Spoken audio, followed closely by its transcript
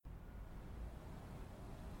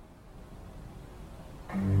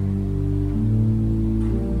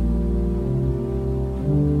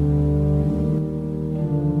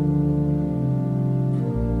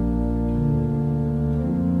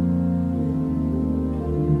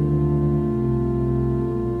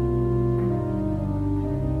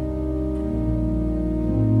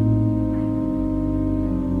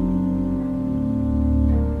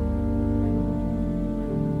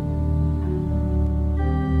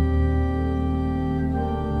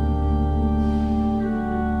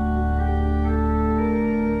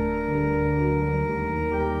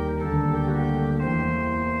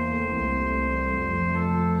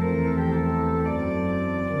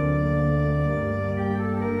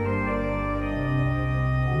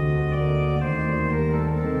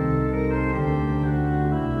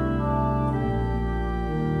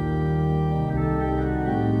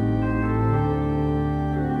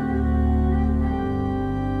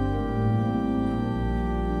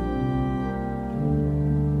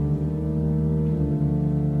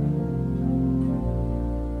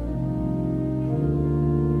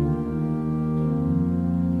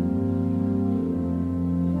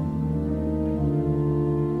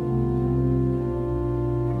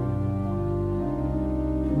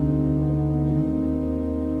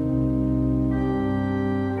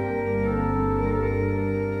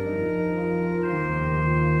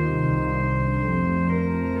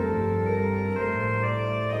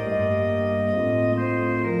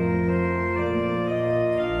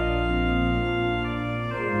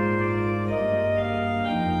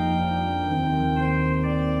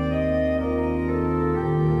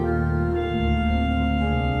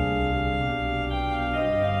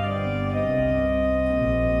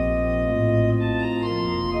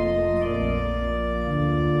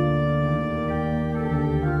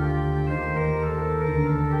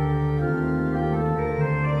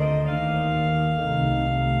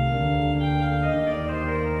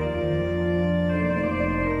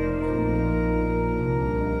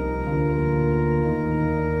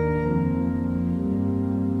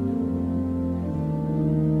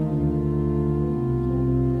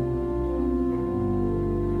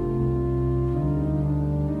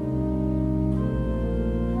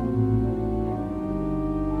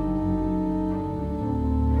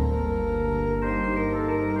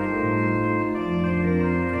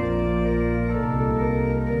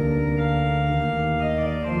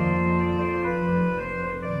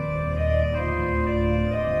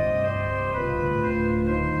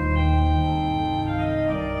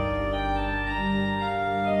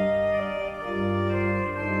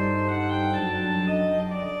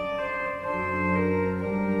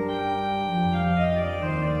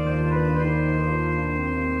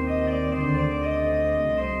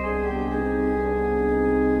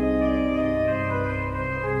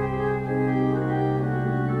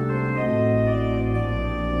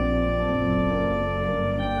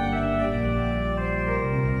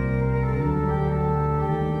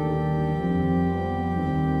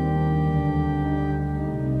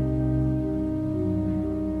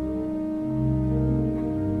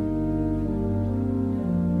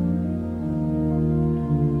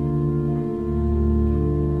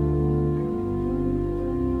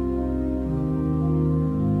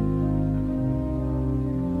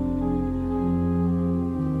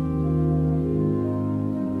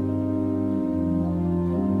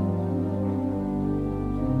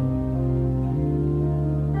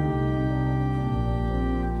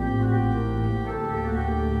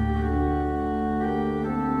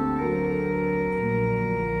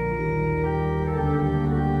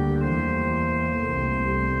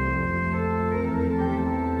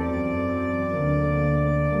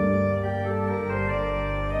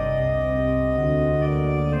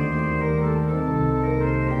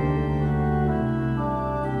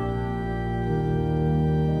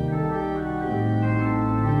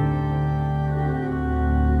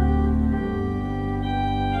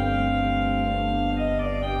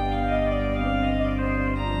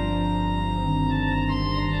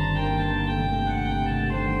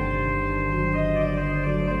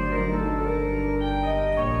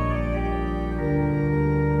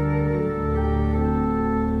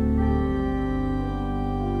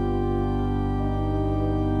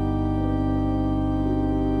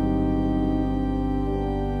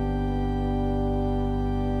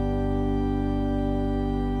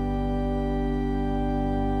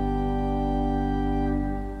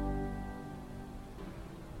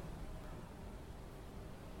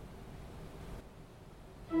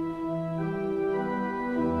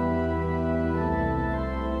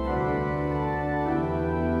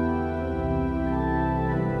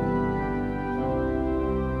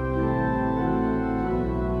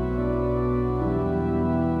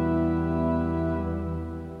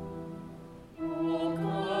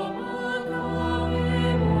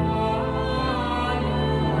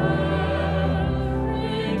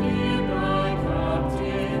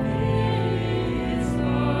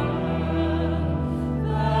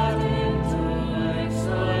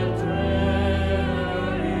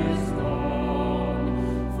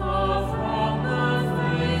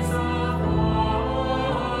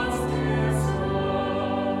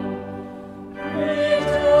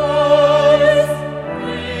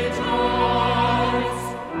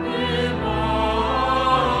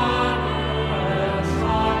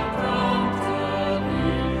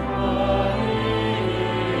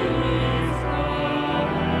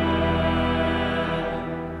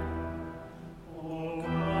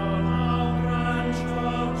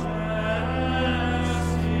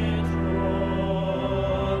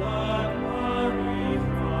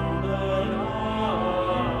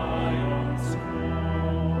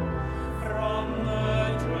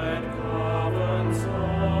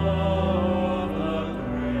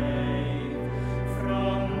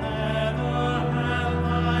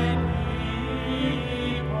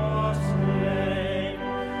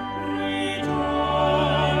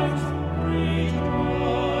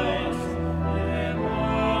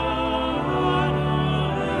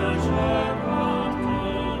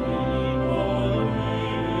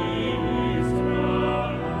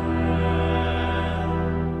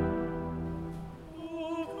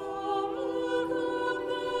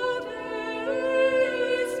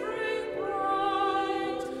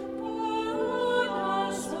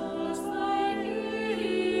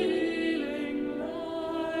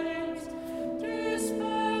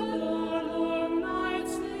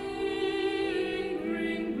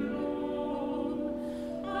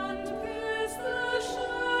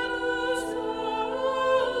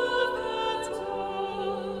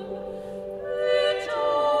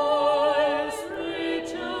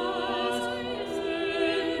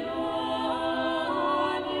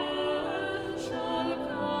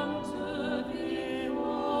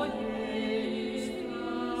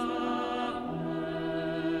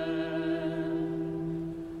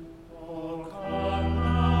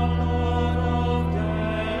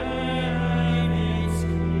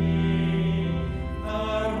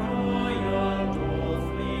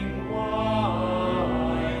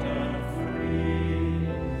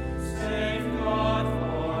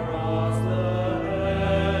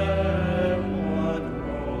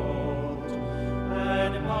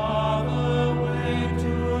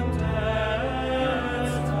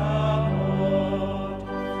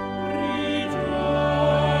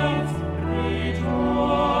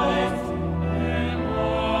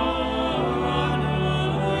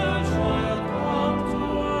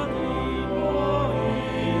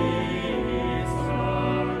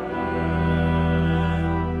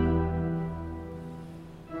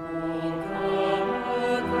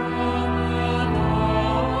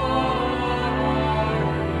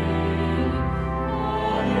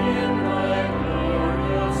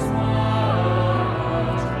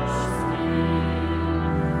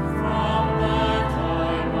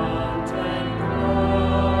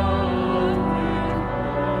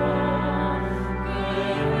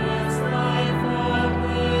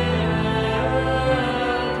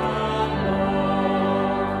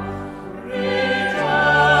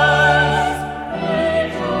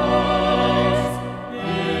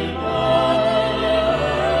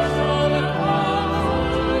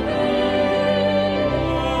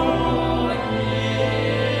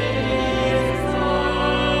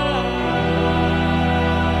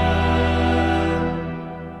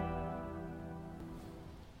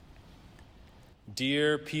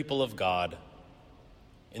Dear people of God,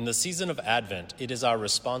 in the season of Advent, it is our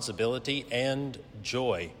responsibility and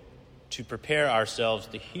joy to prepare ourselves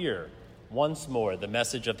to hear once more the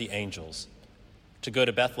message of the angels, to go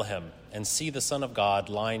to Bethlehem and see the Son of God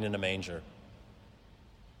lying in a manger.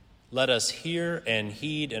 Let us hear and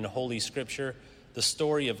heed in Holy Scripture the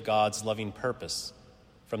story of God's loving purpose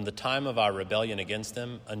from the time of our rebellion against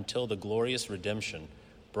him until the glorious redemption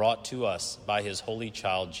brought to us by his holy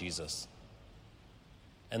child Jesus.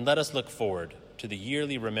 And let us look forward to the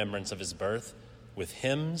yearly remembrance of his birth with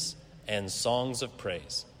hymns and songs of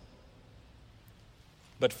praise.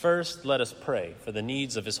 But first, let us pray for the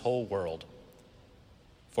needs of his whole world,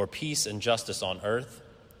 for peace and justice on earth,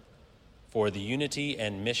 for the unity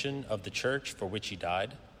and mission of the church for which he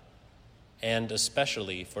died, and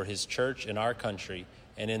especially for his church in our country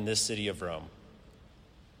and in this city of Rome.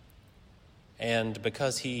 And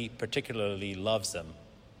because he particularly loves them,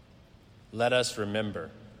 let us remember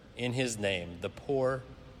in his name the poor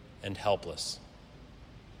and helpless,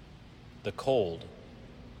 the cold,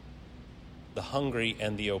 the hungry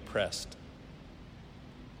and the oppressed,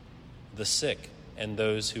 the sick and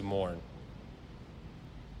those who mourn,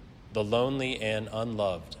 the lonely and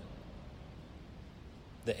unloved,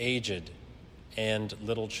 the aged and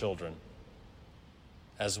little children,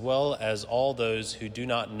 as well as all those who do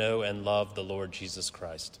not know and love the Lord Jesus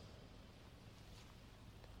Christ.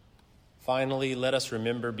 Finally, let us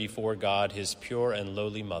remember before God his pure and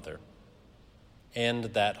lowly mother, and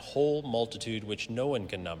that whole multitude which no one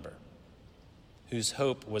can number, whose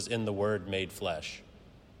hope was in the Word made flesh,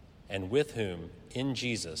 and with whom, in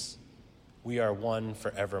Jesus, we are one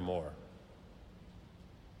forevermore.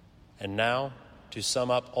 And now, to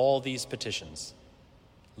sum up all these petitions,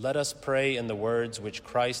 let us pray in the words which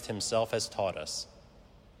Christ himself has taught us,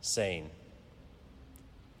 saying,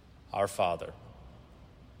 Our Father,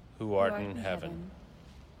 who art in heaven,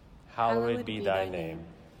 hallowed be thy name.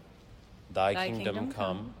 Thy kingdom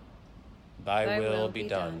come, thy will be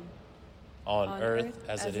done, on earth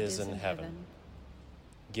as it is in heaven.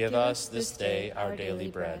 Give us this day our daily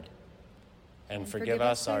bread, and forgive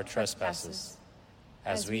us our trespasses,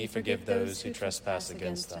 as we forgive those who trespass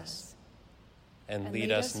against us. And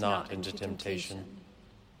lead us not into temptation,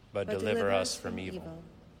 but deliver us from evil.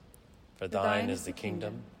 For thine is the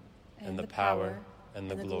kingdom, and the power, and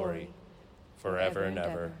the glory, forever and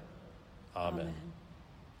ever. Amen.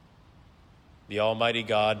 The Almighty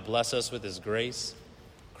God bless us with his grace.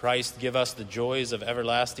 Christ give us the joys of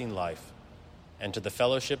everlasting life, and to the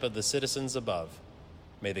fellowship of the citizens above,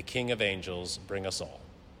 may the King of angels bring us all.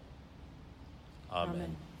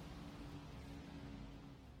 Amen.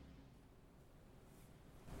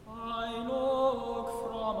 I look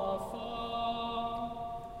from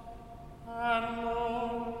afar, and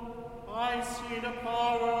lo, I see the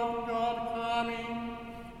power of God coming,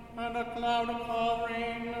 and a cloud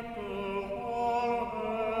covering the whole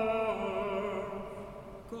earth.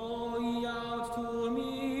 Go ye out to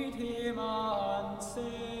meet him and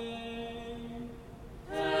say,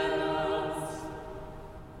 Tell us,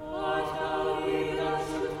 what shall we that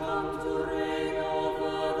should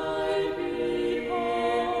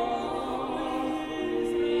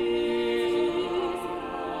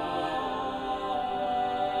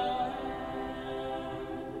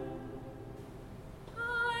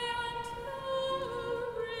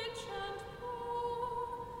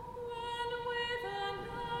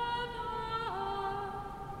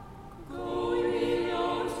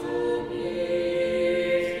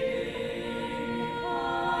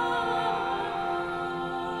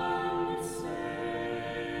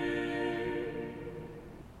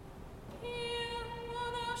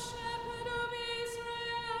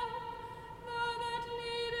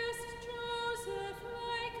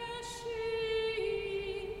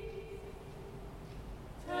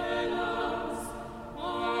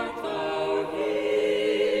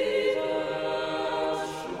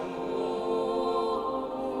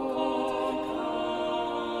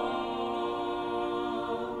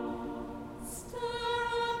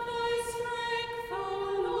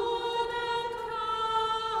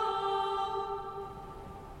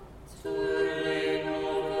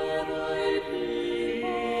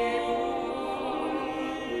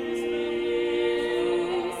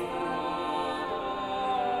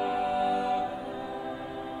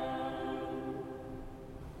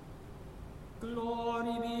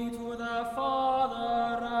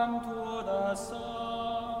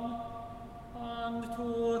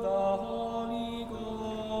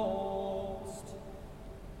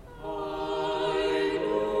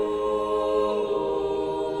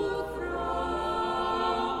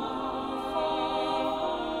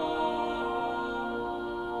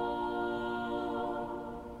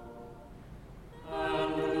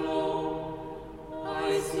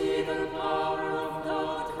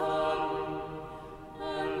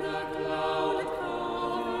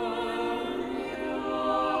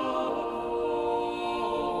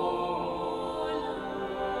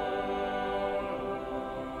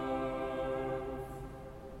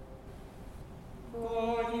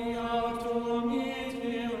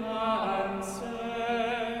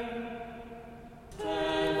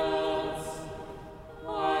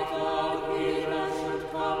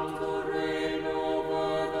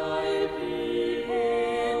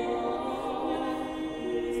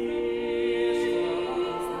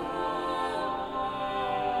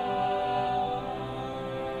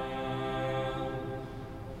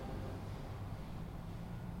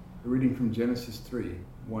A reading from Genesis 3,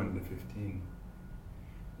 1 to 15.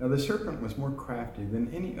 Now the serpent was more crafty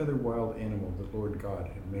than any other wild animal the Lord God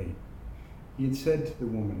had made. He had said to the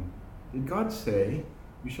woman, "Did God say,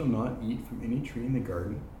 'You shall not eat from any tree in the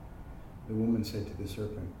garden'?" The woman said to the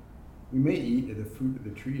serpent, "We may eat of the fruit of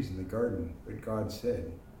the trees in the garden, but God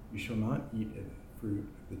said, 'You shall not eat of the fruit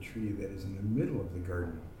of the tree that is in the middle of the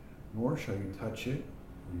garden, nor shall you touch it,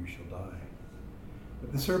 or you shall die.'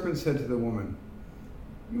 But the serpent said to the woman,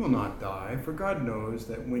 'You will not die, for God knows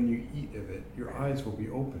that when you eat of it, your eyes will be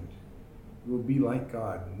opened. You will be like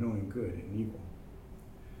God, knowing good and evil.'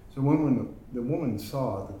 So when the woman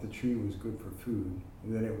saw that the tree was good for food,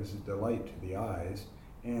 and that it was a delight to the eyes,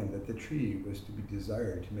 and that the tree was to be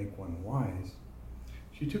desired to make one wise,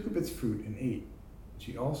 she took of its fruit and ate.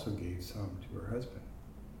 She also gave some to her husband,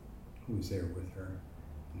 who was there with her,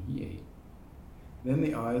 and he ate. Then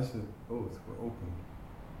the eyes of both were opened,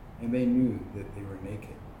 and they knew that they were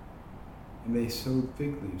naked. And they sewed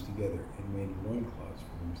fig leaves together and made loincloths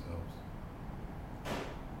for themselves.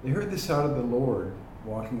 They heard the sound of the Lord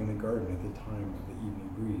walking in the garden at the time of the evening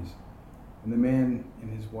breeze. And the man and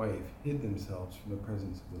his wife hid themselves from the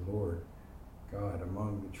presence of the Lord God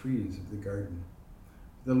among the trees of the garden.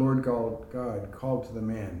 The Lord God called to the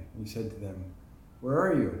man, and he said to them, "Where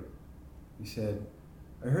are you?" He said,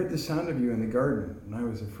 "I heard the sound of you in the garden, and I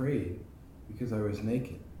was afraid, because I was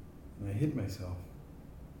naked, and I hid myself."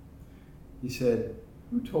 He said,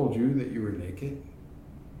 "Who told you that you were naked?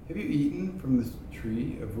 Have you eaten from the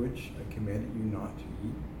tree of which I commanded you not to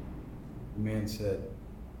eat?" The man said,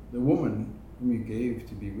 "The woman whom you gave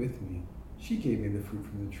to be with me, she gave me the fruit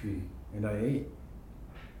from the tree, and I ate."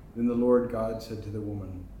 Then the Lord God said to the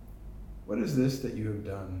woman, "What is this that you have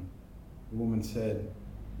done?" The woman said,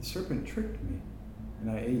 "The serpent tricked me, and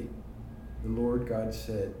I ate." The Lord God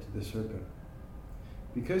said to the serpent,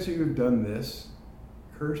 "Because you have done this,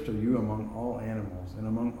 cursed are you among all animals and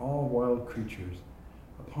among all wild creatures.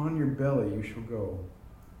 Upon your belly you shall go,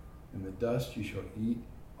 and the dust you shall eat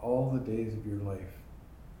all the days of your life.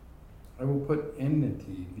 I will put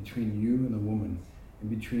enmity between you and the woman,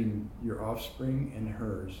 and between your offspring and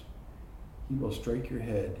hers. He will strike your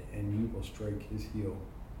head, and you will strike his heel."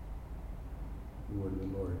 The word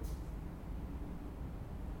of the Lord.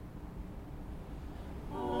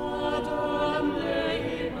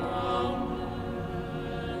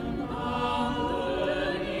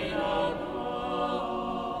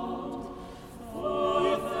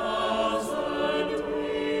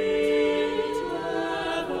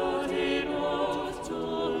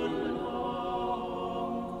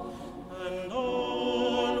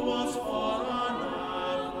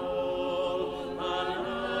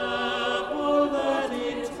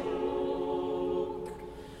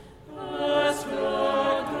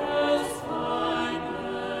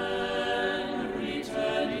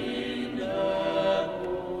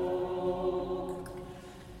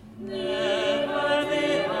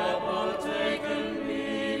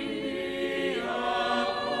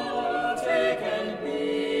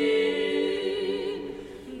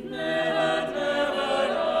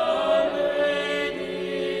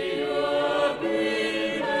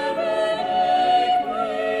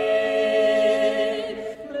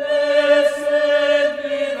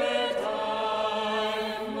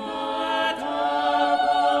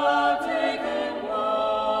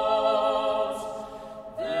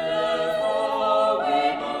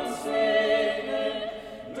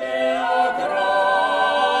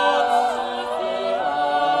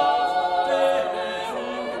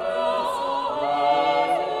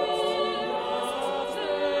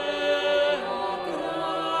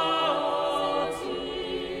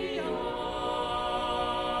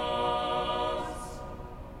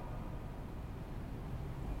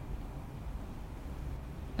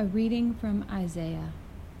 A reading from Isaiah.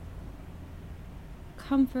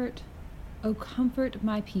 "Comfort, O comfort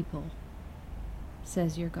my people,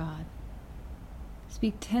 says your God.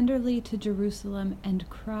 Speak tenderly to Jerusalem and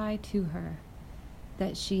cry to her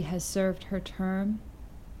that she has served her term,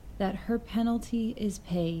 that her penalty is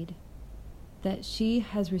paid, that she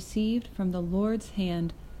has received from the Lord's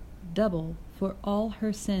hand double for all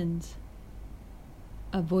her sins."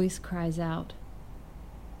 A voice cries out,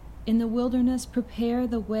 "In the wilderness prepare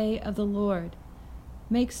the way of the Lord.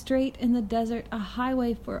 Make straight in the desert a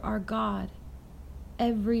highway for our God.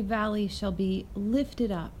 Every valley shall be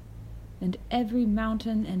lifted up, and every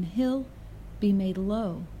mountain and hill be made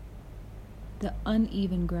low. The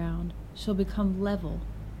uneven ground shall become level,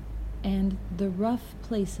 and the rough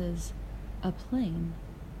places a plain.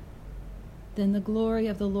 Then the glory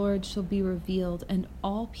of the Lord shall be revealed, and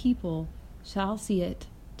all people shall see it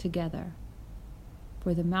together.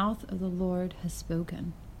 For the mouth of the Lord has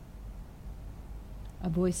spoken." A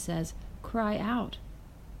voice says, "Cry out."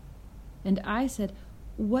 And I said,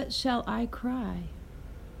 "What shall I cry?"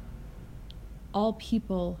 All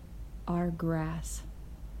people are grass.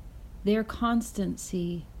 Their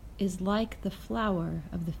constancy is like the flower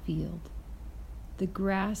of the field. The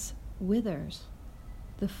grass withers,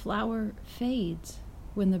 the flower fades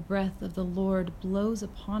when the breath of the Lord blows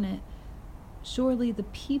upon it. Surely the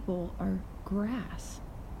people are grass.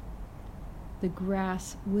 The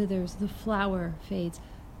grass withers, the flower fades,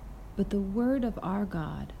 but the word of our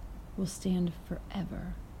God will stand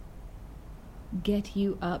forever. Get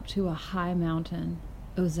you up to a high mountain,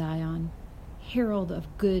 O Zion, herald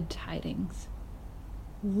of good tidings.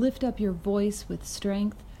 Lift up your voice with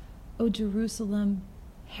strength, O Jerusalem,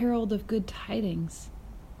 herald of good tidings.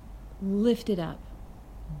 Lift it up.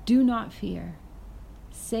 Do not fear.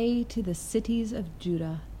 Say to the cities of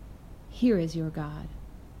Judah, "Here is your God."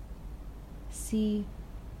 See,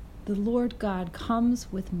 the Lord God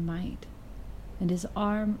comes with might, and his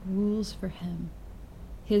arm rules for him.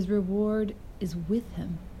 His reward is with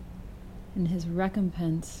him, and his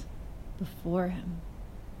recompense before him.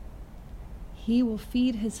 He will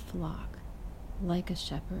feed his flock like a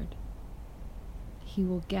shepherd. He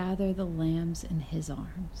will gather the lambs in his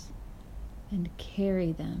arms and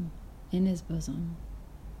carry them in his bosom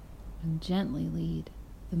and gently lead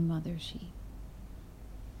the mother sheep.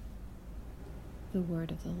 The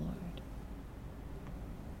word of the Lord.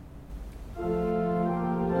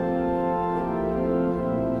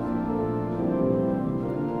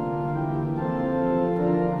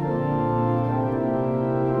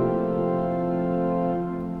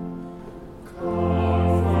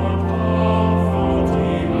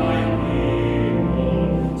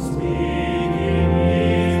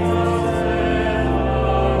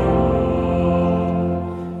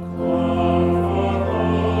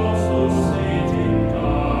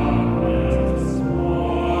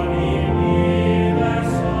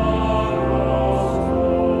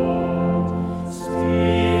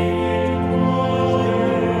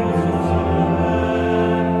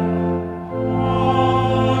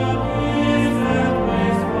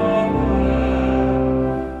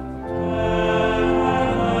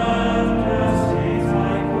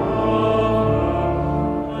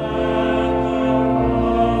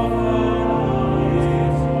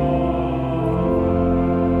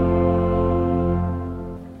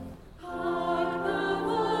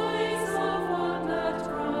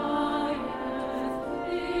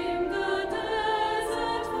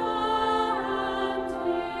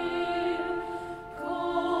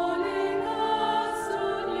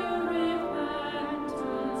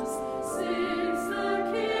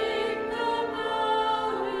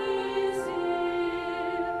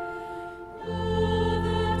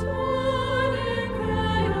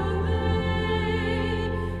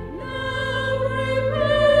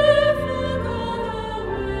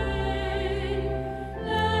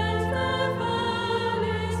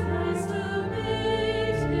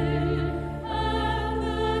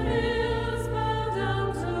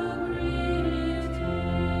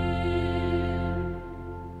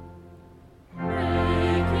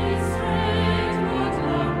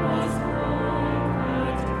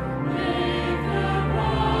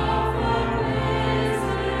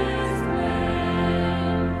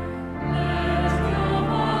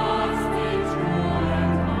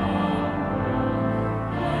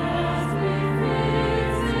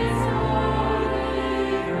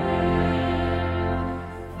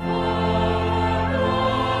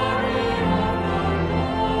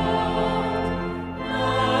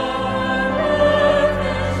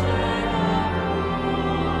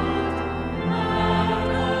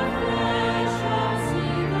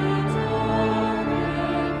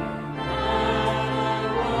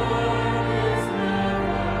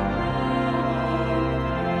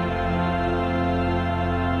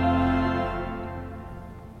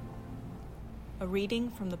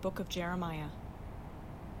 Reading from the book of Jeremiah.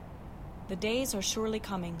 The days are surely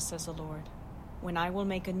coming, says the Lord, when I will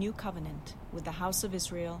make a new covenant with the house of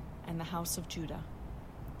Israel and the house of Judah.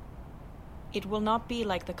 It will not be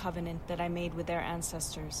like the covenant that I made with their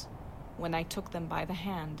ancestors when I took them by the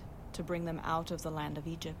hand to bring them out of the land of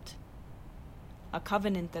Egypt. A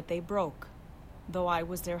covenant that they broke, though I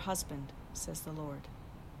was their husband, says the Lord.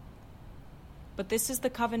 But this is the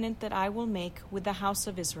covenant that I will make with the house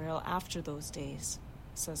of Israel after those days,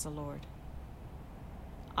 says the Lord.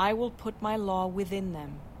 I will put my law within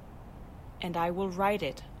them, and I will write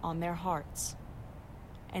it on their hearts.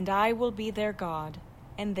 And I will be their God,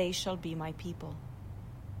 and they shall be my people.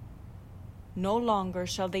 No longer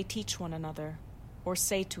shall they teach one another, or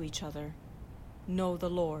say to each other, Know the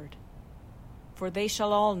Lord. For they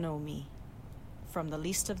shall all know me, from the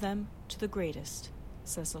least of them to the greatest,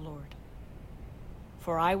 says the Lord.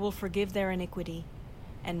 For I will forgive their iniquity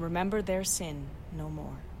and remember their sin no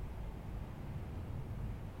more.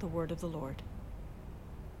 The word of the Lord.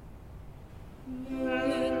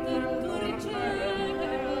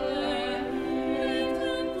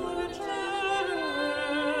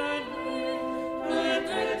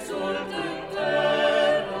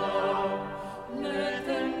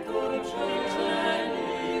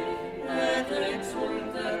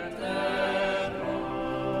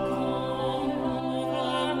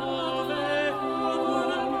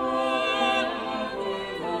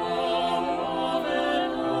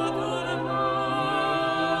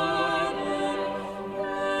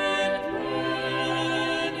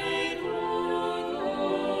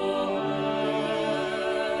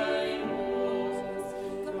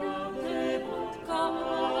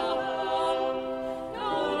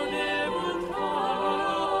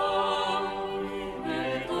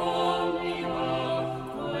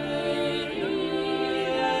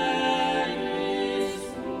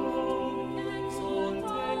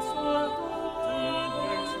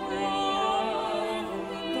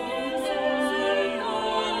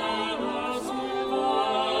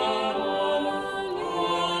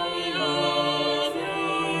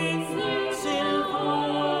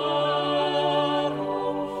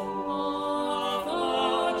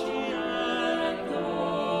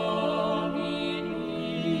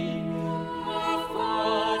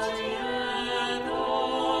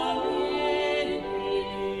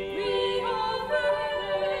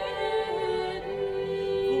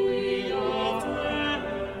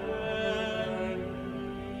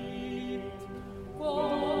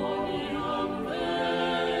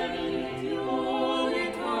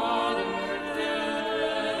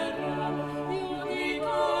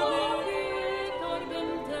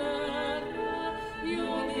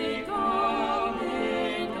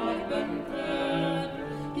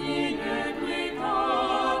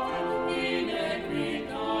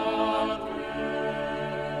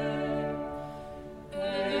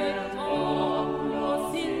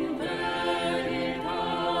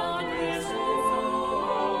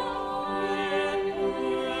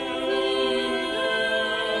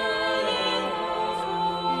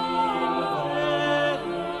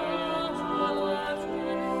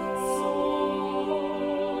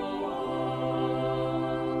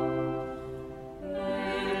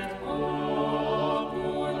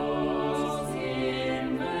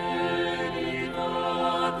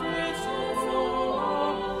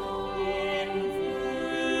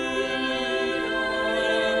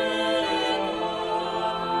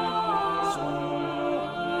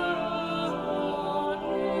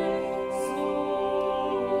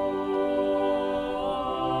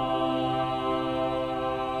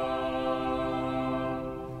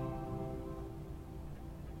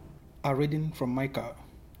 A reading from Micah,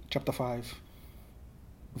 chapter 5,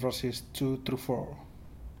 verses 2 through 4.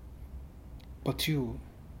 But you,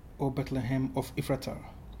 O Bethlehem of Ephrathah,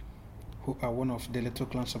 who are one of the little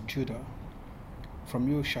clans of Judah, from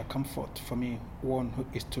you shall come forth for me one who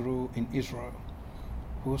is to rule in Israel,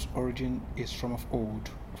 whose origin is from of old,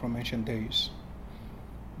 from ancient days.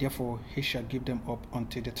 Therefore he shall give them up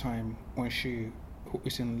until the time when she who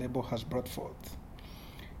is in labor has brought forth.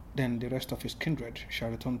 Then the rest of his kindred shall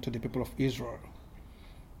return to the people of Israel,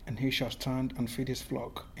 and he shall stand and feed his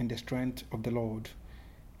flock in the strength of the Lord,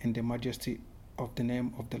 in the majesty of the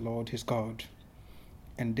name of the Lord his God.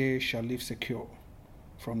 And they shall live secure.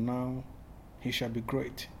 From now he shall be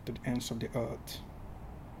great to the ends of the earth.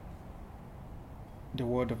 The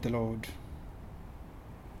word of the Lord.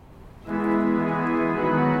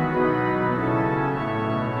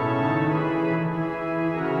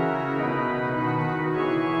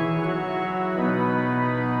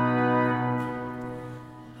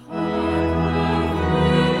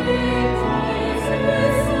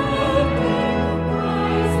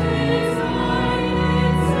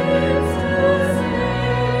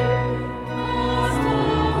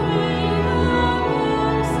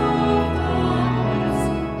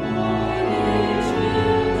 Darkness,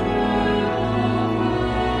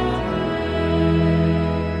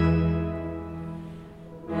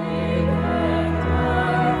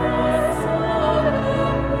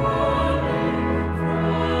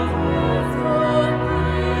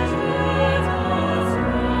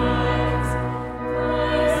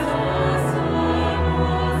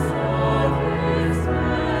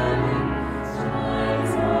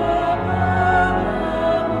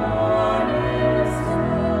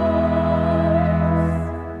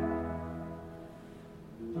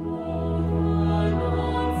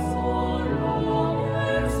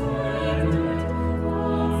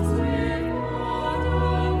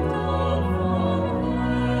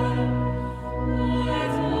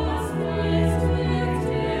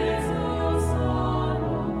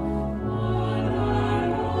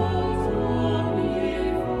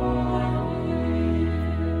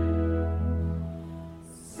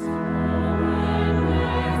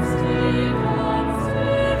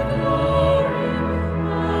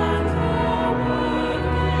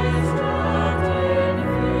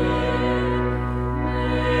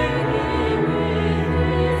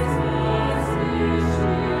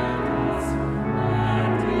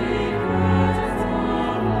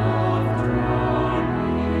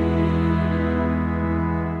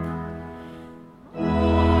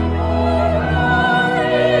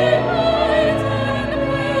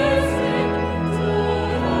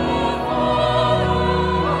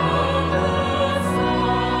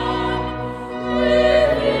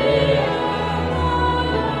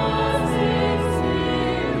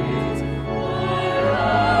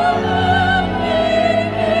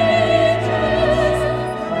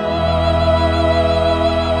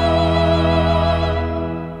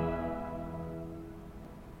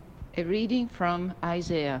 from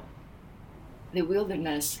Isaiah. The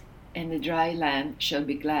wilderness and the dry land shall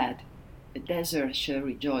be glad. The desert shall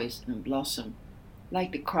rejoice and blossom.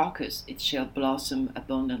 Like the crocus it shall blossom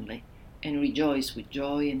abundantly, and rejoice with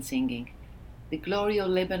joy and singing. The glory of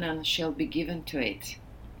Lebanon shall be given to it,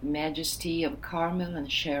 the majesty of Carmel and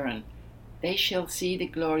Sharon. They shall see the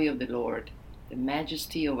glory of the Lord, the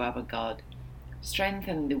majesty of our God.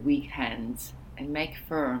 Strengthen the weak hands, and make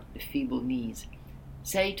firm the feeble knees.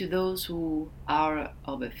 Say to those who are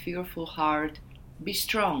of a fearful heart, be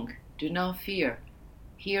strong, do not fear.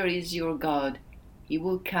 Here is your God. He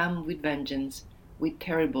will come with vengeance, with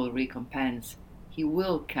terrible recompense. He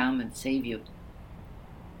will come and save you.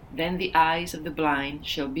 Then the eyes of the blind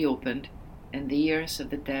shall be opened, and the ears of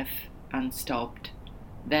the deaf unstopped.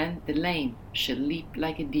 Then the lame shall leap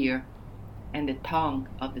like a deer, and the tongue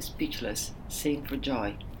of the speechless sing for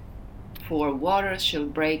joy. For waters shall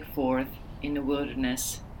break forth in the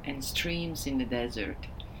wilderness, and streams in the desert.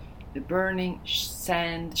 The burning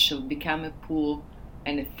sand shall become a pool,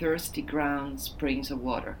 and the thirsty ground springs of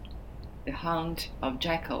water. The haunt of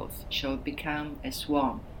jackals shall become a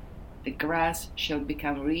swamp. The grass shall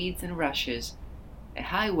become reeds and rushes. A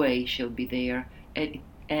highway shall be there, and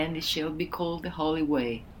it shall be called the Holy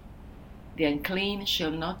Way. The unclean shall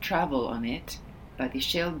not travel on it, but it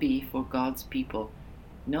shall be for God's people.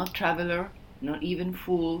 No traveler, not even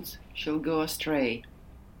fools, shall go astray.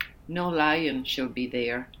 No lion shall be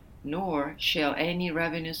there, nor shall any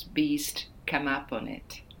ravenous beast come up on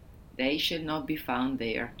it. They shall not be found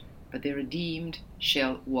there, but the redeemed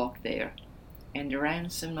shall walk there. And the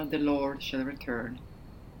ransom of the Lord shall return,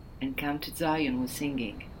 and come to Zion with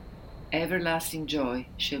singing. Everlasting joy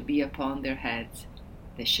shall be upon their heads.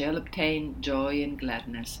 They shall obtain joy and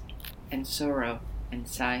gladness, and sorrow and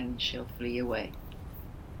sighing shall flee away.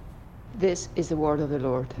 This is the word of the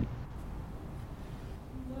Lord.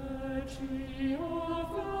 The tree of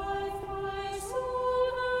life my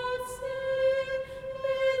soul hath seen,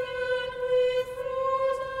 laden with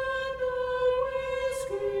fruit and always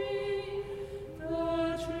green. The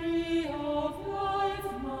tree of life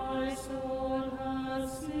my soul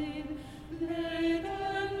hath seen,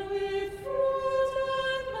 laden with fruit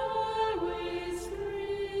and always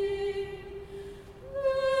green.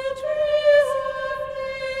 The trees of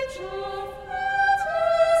nature flat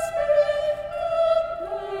as been,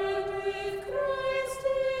 compared with Christ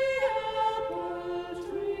the apple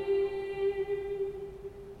tree.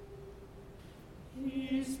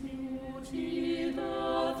 His beauty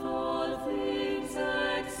doth all things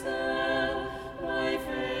excel. By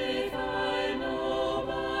faith I know,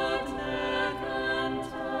 but ne'er can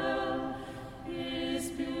tell. His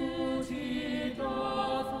beauty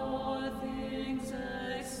doth all things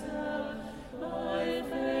excel. By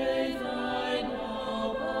faith I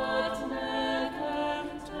know, but ne'er can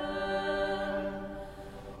tell.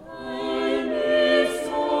 I missed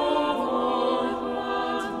of old,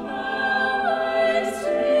 but now I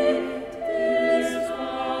see, 'tis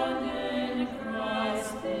found in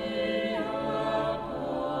Christ the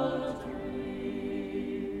apple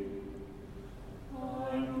tree.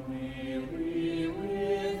 I'm weary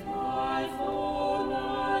with my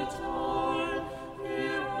former toil,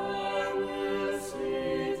 here I will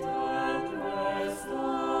sit and rest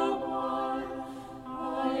awhile.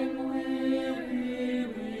 I'm weary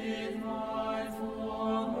with my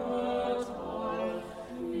former toil,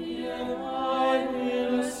 here I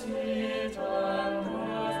will sit and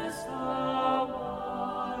rest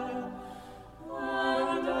awhile.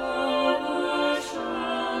 Under the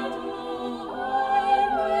shadow I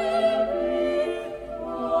will be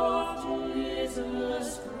of Jesus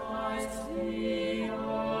Christ the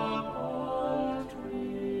apple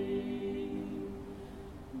tree.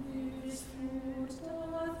 This fruit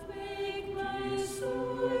doth make my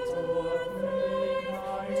soul to thrive,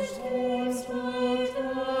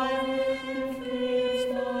 it gives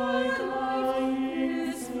my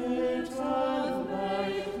life, it doth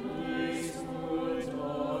make my soul to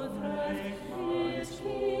thrive, it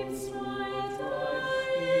keeps my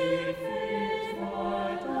life, it feeds my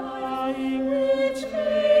life, which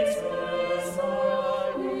makes us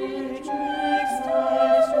high, which makes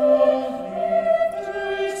us holy,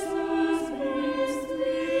 Jesus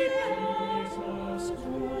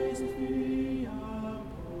Christ the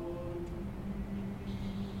apple tree.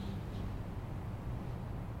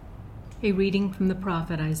 A reading from the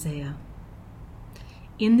prophet Isaiah.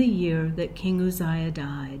 In the year that King Uzziah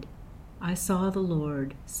died, I saw the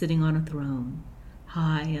Lord sitting on a throne,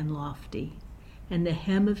 high and lofty, and the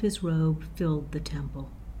hem of his robe filled the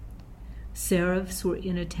temple. Seraphs were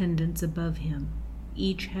in attendance above him.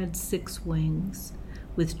 Each had 6 wings.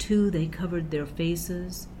 With 2 they covered their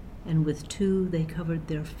faces, and with 2 they covered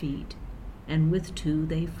their feet, and with 2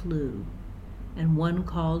 they flew. And one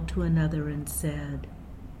called to another and said,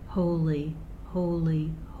 Holy,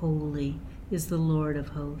 holy, holy is the Lord of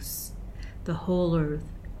hosts. The whole earth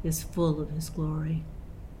is full of his glory.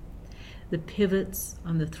 The pivots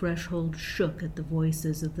on the threshold shook at the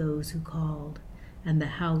voices of those who called, and the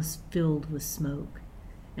house filled with smoke.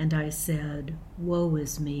 And I said, Woe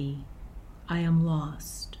is me! I am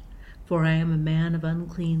lost, for I am a man of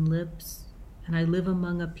unclean lips, and I live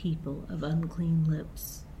among a people of unclean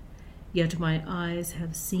lips. Yet my eyes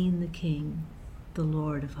have seen the King, the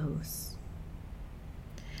Lord of hosts.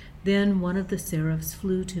 Then one of the seraphs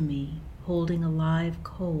flew to me, holding a live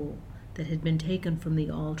coal that had been taken from the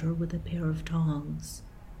altar with a pair of tongs.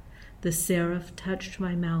 The seraph touched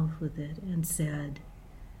my mouth with it and said,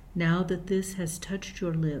 Now that this has touched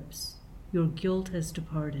your lips, your guilt has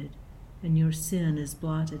departed, and your sin is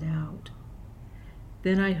blotted out.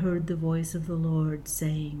 Then I heard the voice of the Lord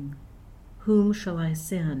saying, Whom shall I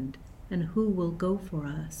send, and who will go for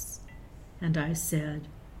us? And I said,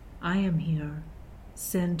 I am here,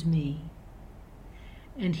 send me.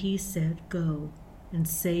 And he said, Go, and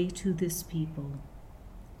say to this people,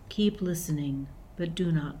 Keep listening, but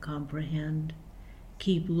do not comprehend.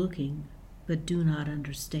 Keep looking, but do not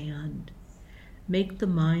understand. Make the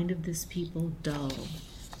mind of this people dull,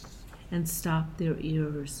 and stop their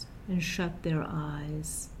ears, and shut their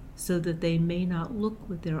eyes, so that they may not look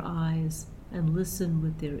with their eyes, and listen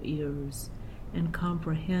with their ears, and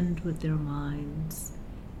comprehend with their minds,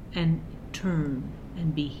 and turn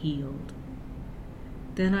and be healed.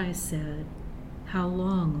 Then I said, How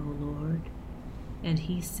long, O Lord? And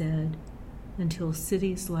he said, Until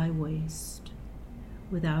cities lie waste,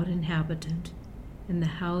 without inhabitant, and the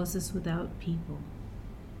houses without people,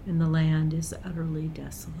 and the land is utterly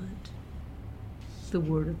desolate. The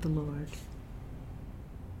word of the Lord.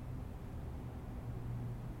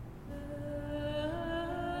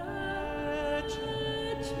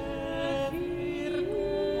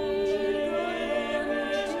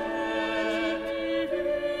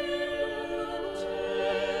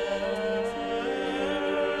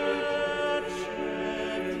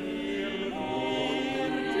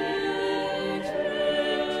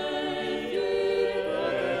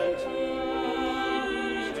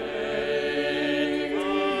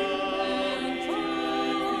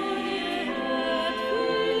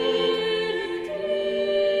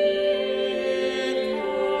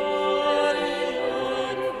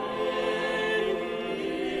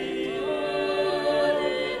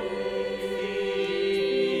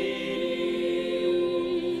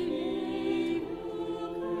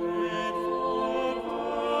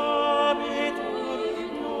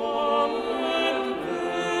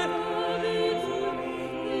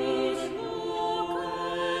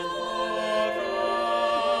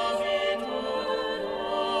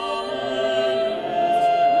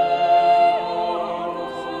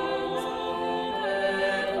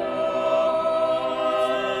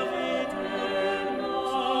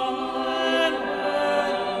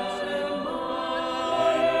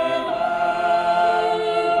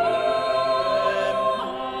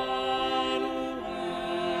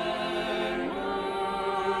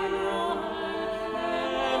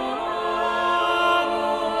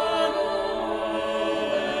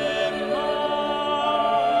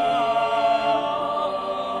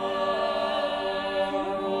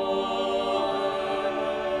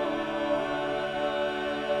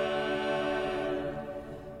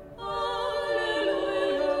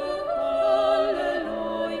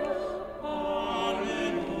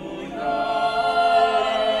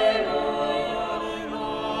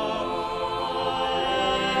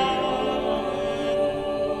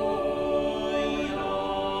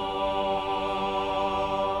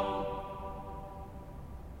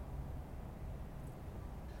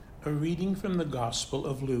 A reading from the Gospel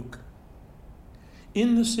of Luke.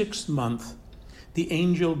 In the 6th month, the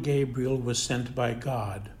angel Gabriel was sent by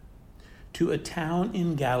God to a town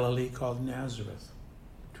in Galilee called Nazareth,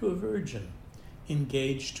 to a virgin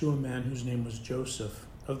engaged to a man whose name was Joseph,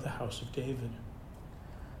 of the house of David.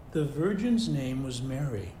 The virgin's name was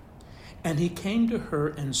Mary, and he came to her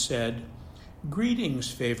and said,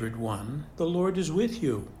 Greetings, favored one, the Lord is with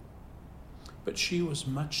you. But she was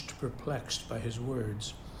much perplexed by his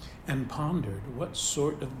words, and pondered what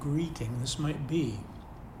sort of greeting this might be.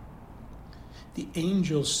 The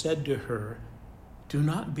angel said to her, Do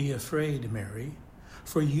not be afraid, Mary,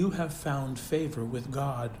 for you have found favor with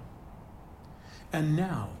God. And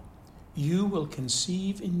now you will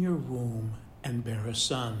conceive in your womb and bear a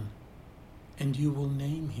son, and you will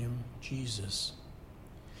name him Jesus.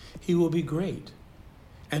 He will be great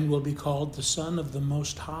and will be called the Son of the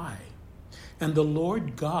Most High. And the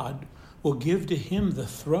Lord God will give to him the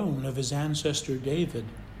throne of his ancestor David.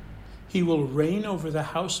 He will reign over the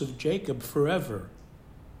house of Jacob forever,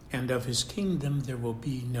 and of his kingdom there will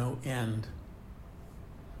be no end."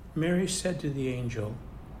 Mary said to the angel,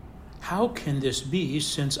 "How can this be,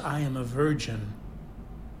 since I am a virgin?"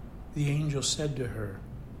 The angel said to her,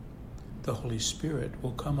 "The Holy Spirit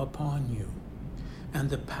will come upon you, and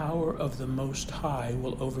the power of the Most High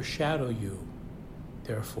will overshadow you.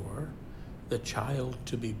 Therefore, the child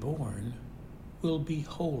to be born will be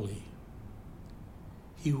holy.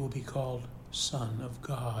 He will be called Son of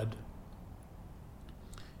God.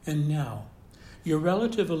 And now, your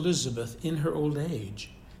relative Elizabeth, in her old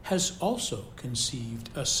age, has also conceived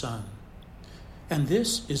a son. And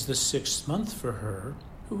this is the 6th month for her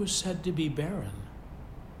who was said to be barren.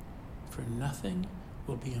 For nothing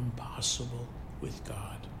will be impossible with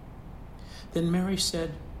God." Then Mary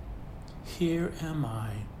said, "Here am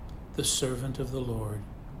I, the servant of the Lord.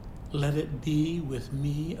 Let it be with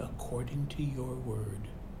me according to your word."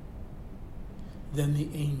 Then the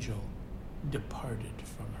angel departed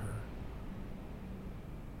from her.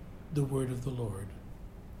 The word of the Lord.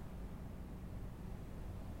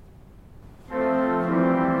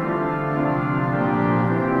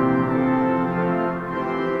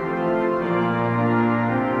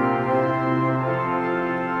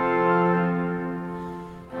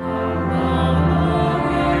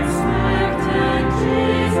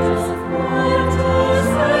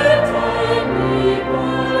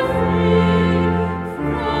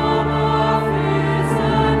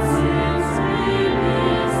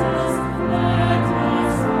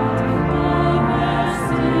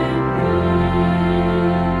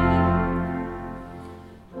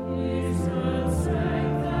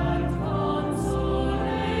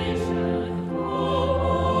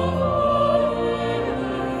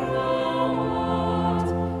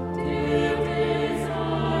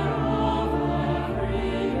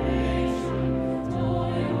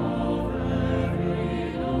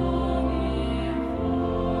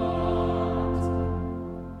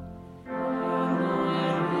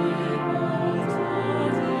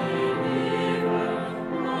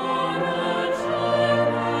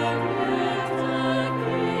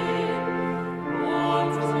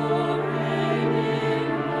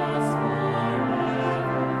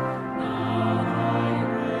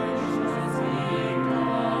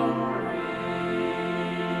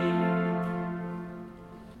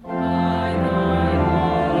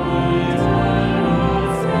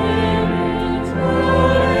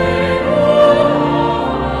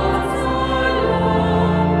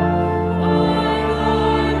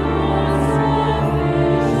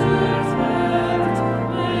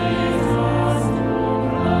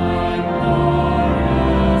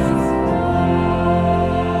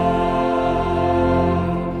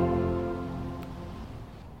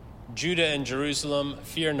 Judah and Jerusalem,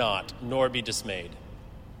 fear not, nor be dismayed.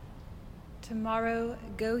 Tomorrow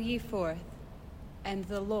go ye forth, and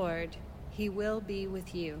the Lord, he will be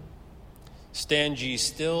with you. Stand ye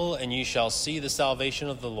still, and ye shall see the salvation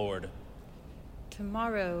of the Lord.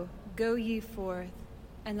 Tomorrow go ye forth,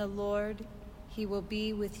 and the Lord, he will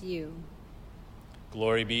be with you.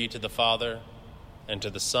 Glory be to the Father, and to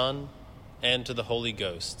the Son, and to the Holy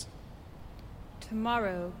Ghost.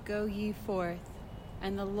 Tomorrow go ye forth,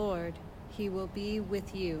 and the Lord, he will be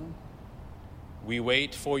with you. We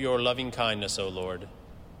wait for your loving kindness, O Lord.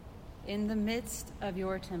 In the midst of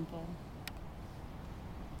your temple.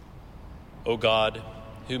 O God,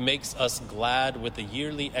 who makes us glad with the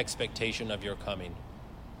yearly expectation of your coming,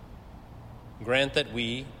 grant that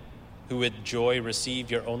we, who with joy receive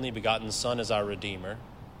your only begotten Son as our Redeemer,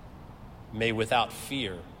 may without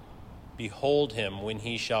fear behold him when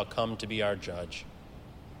he shall come to be our judge.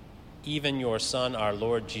 Even your Son, our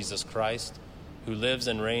Lord Jesus Christ, who lives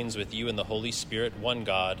and reigns with you in the Holy Spirit, one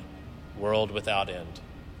God, world without end.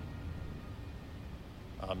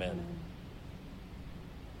 Amen.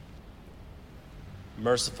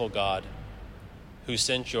 Merciful God, who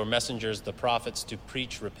sent your messengers, the prophets, to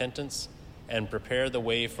preach repentance and prepare the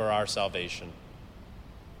way for our salvation,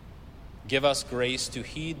 give us grace to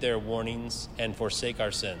heed their warnings and forsake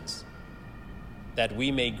our sins, that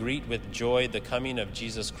we may greet with joy the coming of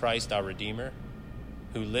Jesus Christ, our Redeemer,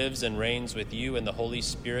 who lives and reigns with you in the Holy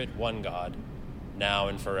Spirit, one God, now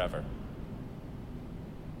and forever.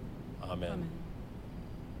 Amen. Amen.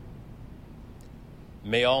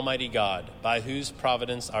 May Almighty God, by whose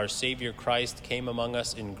providence our Savior Christ came among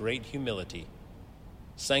us in great humility,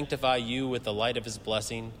 sanctify you with the light of his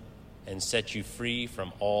blessing and set you free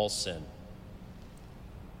from all sin.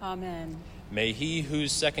 Amen. May he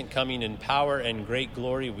whose second coming in power and great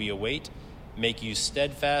glory we await make you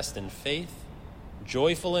steadfast in faith,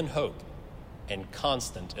 joyful in hope, and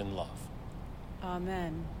constant in love.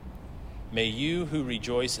 Amen. May you who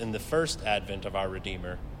rejoice in the first advent of our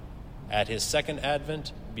Redeemer, at his second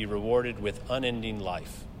advent be rewarded with unending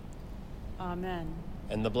life. Amen.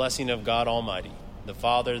 And the blessing of God Almighty, the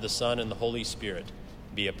Father, the Son, and the Holy Spirit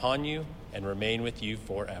be upon you and remain with you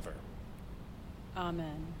forever.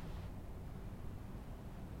 Amen.